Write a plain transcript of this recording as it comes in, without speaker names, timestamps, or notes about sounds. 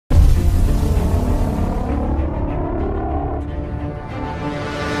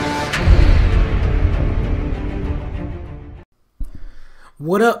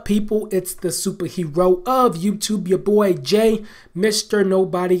What up, people? It's the superhero of YouTube, your boy Jay, Mr.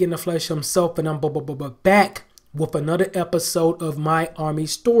 Nobody in the Flesh himself, and I'm back with another episode of my Army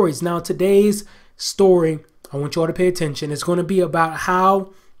Stories. Now, today's story, I want you all to pay attention. It's going to be about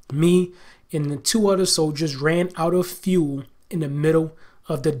how me and the two other soldiers ran out of fuel in the middle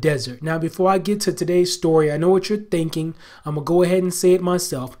of the desert. Now, before I get to today's story, I know what you're thinking. I'm going to go ahead and say it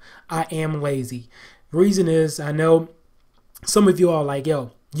myself. I am lazy. The reason is, I know some of you are like,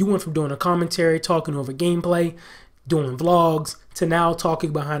 yo, you went from doing a commentary, talking over gameplay, doing vlogs, to now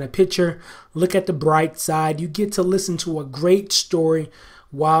talking behind a picture. Look at the bright side. You get to listen to a great story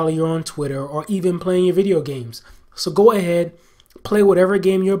while you're on Twitter or even playing your video games. So go ahead, play whatever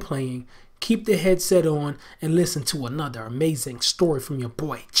game you're playing, keep the headset on, and listen to another amazing story from your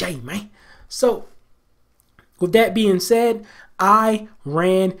boy Jay, man. So with that being said, I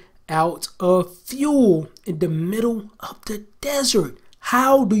ran out of fuel in the middle of the desert.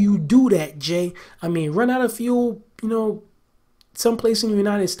 How do you do that, Jay? I mean, run out of fuel, someplace in the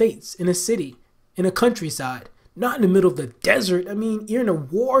United States, in a city, in a countryside, not in the middle of the desert. I mean, you're in a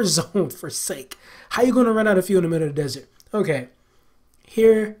war zone, for sake. How you going to run out of fuel in the middle of the desert? Okay,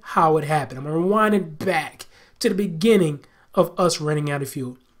 here how it happened. I'm going to rewind it back to the beginning of us running out of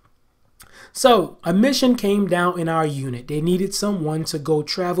fuel. So a mission came down in our unit. They needed someone to go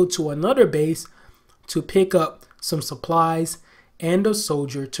travel to another base to pick up some supplies and a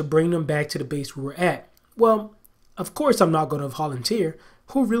soldier to bring them back to the base we were at. Well, of course I'm not going to volunteer.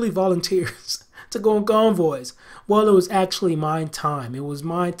 Who really volunteers to go on convoys? Well, it was actually my time. It was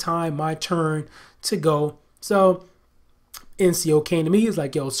my time, my turn to go. So NCO came to me. He's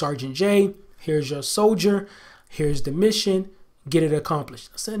like, yo, Sergeant J, here's your soldier. Here's the mission. Get it accomplished.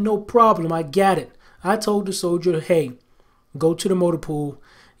 I said, no problem. I got it. I told the soldier, hey, go to the motor pool,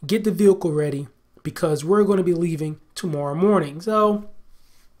 get the vehicle ready because we're going to be leaving tomorrow morning. So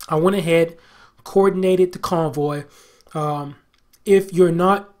I went ahead, coordinated the convoy. If you're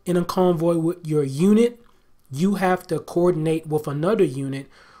not in a convoy with your unit, you have to coordinate with another unit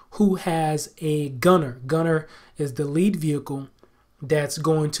who has a gunner. Gunner is the lead vehicle that's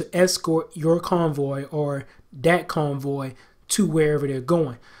going to escort your convoy or that convoy to wherever they're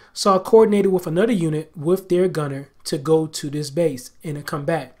going. So I coordinated with another unit with their gunner to go to this base and to come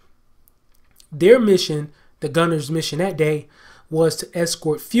back. Their mission, the gunner's mission that day, was to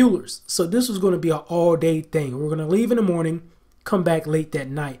escort fuelers. So this was going to be an all-day thing. We're going to leave in the morning, come back late that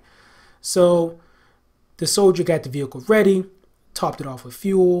night. So the soldier got the vehicle ready, topped it off with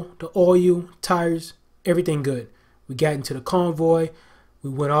fuel, the oil, tires, everything good. We got into the convoy. We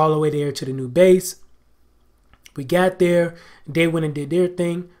went all the way there to the new base. We got there, they went and did their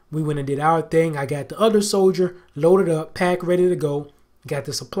thing, we went and did our thing. I got the other soldier loaded up, packed, ready to go, got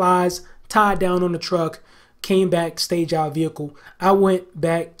the supplies, tied down on the truck, came back, stage our vehicle. I went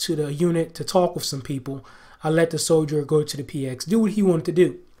back to the unit to talk with some people. I let the soldier go to the PX, do what he wanted to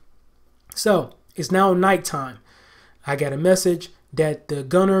do. So it's now nighttime. I got a message that the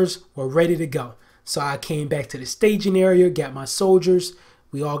gunners were ready to go. So I came back to the staging area, got my soldiers,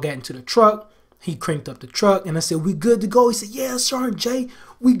 we all got into the truck. He cranked up the truck and I said, we good to go? He said, yeah, Sergeant Jay,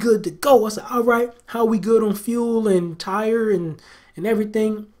 we good to go. I said, all right, how we good on fuel and tire and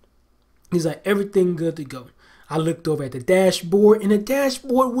everything? He's like, everything good to go. I looked over at the dashboard and the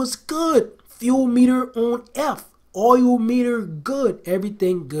dashboard was good. Fuel meter on F, oil meter good,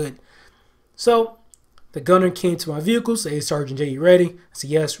 everything good. So the gunner came to my vehicle, said, hey, Sergeant Jay, you ready? I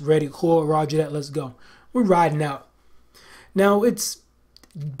said, yes, ready, cool, roger that, let's go. We're riding out. Now it's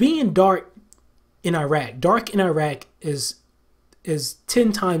being dark in Iraq. Dark in Iraq is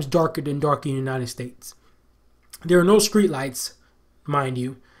 10 times darker than dark in the United States. There are no street lights, mind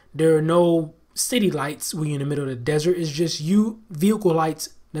you. There are no city lights when you're in the middle of the desert. It's just you, vehicle lights,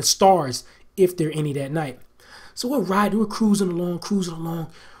 the stars, if there are any that night. So we're riding, we're cruising along,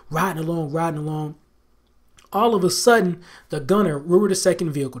 riding along. All of a sudden, the gunner, we were the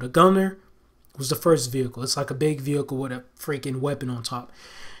second vehicle. The gunner was the first vehicle. It's like a big vehicle with a freaking weapon on top.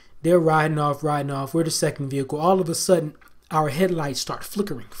 They're riding off. We're the second vehicle. All of a sudden, our headlights start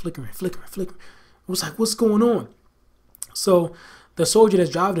flickering. It was like, what's going on? So the soldier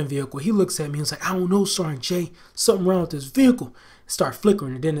that's driving the vehicle, he looks at me and he's like, I don't know, Sergeant Jay, something wrong with this vehicle. It started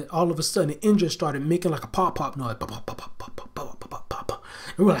flickering. And then all of a sudden, the engine started making like a pop-pop noise. And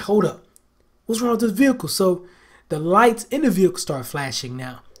we're like, hold up. What's wrong with this vehicle? So the lights in the vehicle start flashing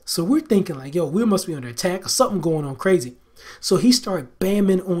now. So we're thinking like, yo, we must be under attack or something going on crazy. So he started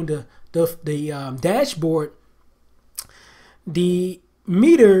bamming on the dashboard. The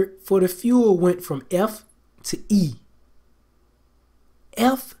meter for the fuel went from F to E.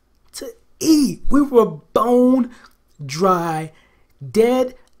 F to E. We were bone dry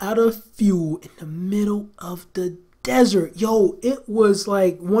dead out of fuel in the middle of the desert. Yo, it was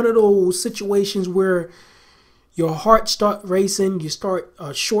like one of those situations where your heart start racing, you start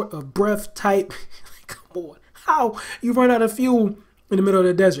short of breath type. Come on, how you run out of fuel in the middle of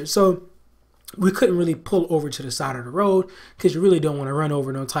the desert? So we couldn't really pull over to the side of the road because you really don't want to run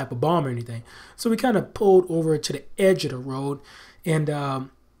over no type of bomb or anything. So we kind of pulled over to the edge of the road and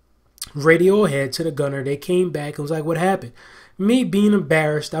radio ahead to the gunner. They came back and was like, what happened? Me being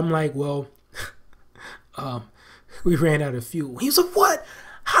embarrassed, I'm like, well, we ran out of fuel. He was like, what?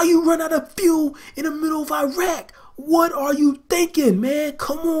 How you run out of fuel in the middle of Iraq? What are you thinking, man?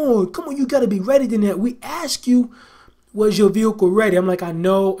 Come on, you got to be ready than that. We asked you, was your vehicle ready? I'm like, I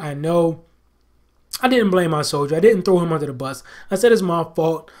know. I didn't blame my soldier. I didn't throw him under the bus. I said it's my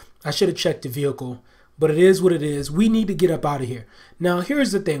fault. I should have checked the vehicle, but it is what it is. We need to get up out of here. Now,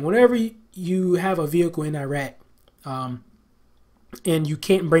 here's the thing. Whenever you have a vehicle in Iraq and you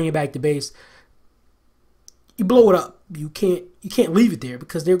can't bring it back to base, you blow it up. You can't leave it there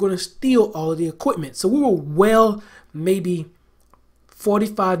because they're going to steal all of the equipment. So we were maybe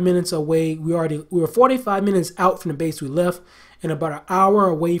 45 minutes away. We were 45 minutes out from the base we left and about an hour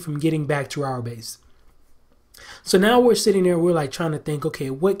away from getting back to our base. So now we're sitting there, we're like trying to think, okay,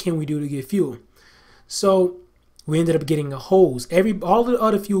 what can we do to get fuel? So we ended up getting a hose. All the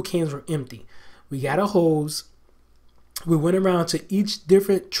other fuel cans were empty. We got a hose. We went around to each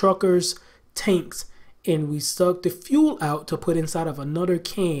different trucker's tanks and we sucked the fuel out to put inside of another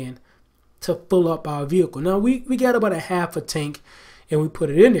can to fill up our vehicle. Now we got about a half a tank and we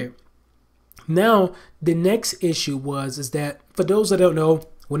put it in there. Now the next issue is that for those that don't know,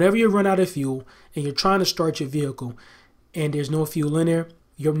 whenever you run out of fuel and you're trying to start your vehicle and there's no fuel in there,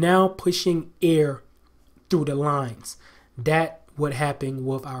 you're now pushing air through the lines. That's what happened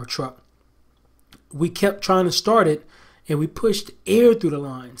with our truck. We kept trying to start it and we pushed air through the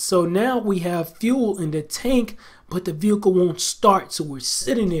lines. So now we have fuel in the tank, but the vehicle won't start. So we're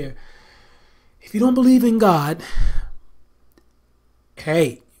sitting there. If you don't believe in God,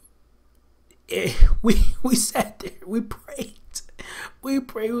 hey, we sat there, we prayed. We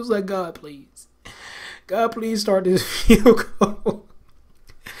prayed. It was like, God, please start this vehicle.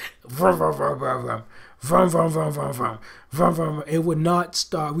 Vroom, vroom, vroom, vroom, vroom. Vroom, vroom, vroom, vroom, vroom. Vroom, vroom. It would not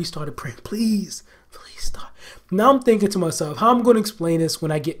start. We started praying, please start. Now I'm thinking to myself, how I'm going to explain this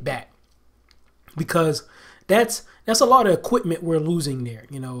when I get back, because that's a lot of equipment we're losing there.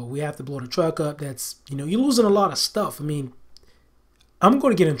 You know, we have to blow the truck up. That's, you know, you're losing a lot of stuff. I mean, I'm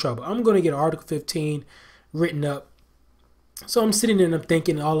going to get in trouble. I'm going to get Article 15 written up. So I'm sitting there and I'm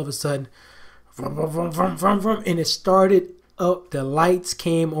thinking, all of a sudden, vroom, vroom, vroom, vroom, vroom, vroom, and it started up. The lights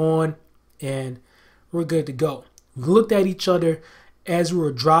came on and we're good to go. We looked at each other as we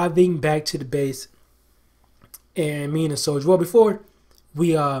were driving back to the base, and me and the soldier, well, before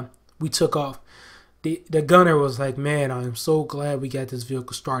we took off, the gunner was like, man, I'm so glad we got this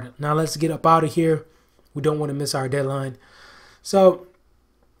vehicle started. Now let's get up out of here. We don't want to miss our deadline. So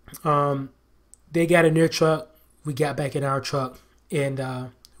they got in their truck. We got back in our truck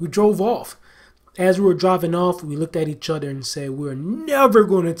and we drove off. As we were driving off, we looked at each other and said, we're never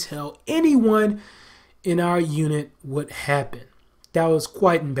going to tell anyone in our unit what happened. That was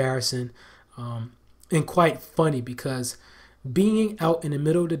quite embarrassing and quite funny, because being out in the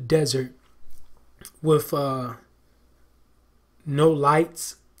middle of the desert with no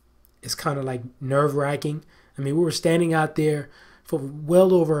lights is kind of like nerve-wracking. I mean, we were standing out there for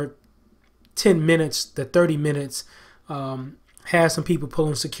well over 10 minutes to 30 minutes, had some people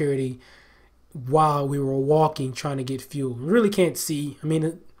pulling security while we were walking trying to get fuel. We really can't see. I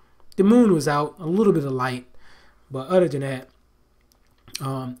mean, the moon was out, a little bit of light, but other than that,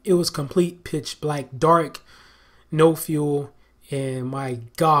 it was complete pitch black, dark, no fuel, and my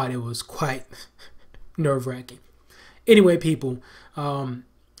God, it was quite nerve-wracking. Anyway, people, I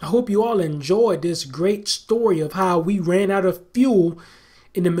hope you all enjoyed this great story of how we ran out of fuel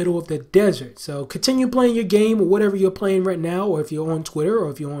in the middle of the desert. So continue playing your game or whatever you're playing right now, or if you're on Twitter or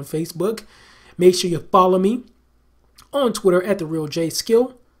if you're on Facebook, make sure you follow me on Twitter at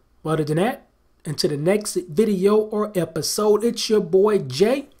TheRealJSkill. Other than that, until the next video or episode, it's your boy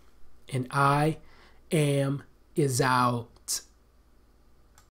Jay, and I am out.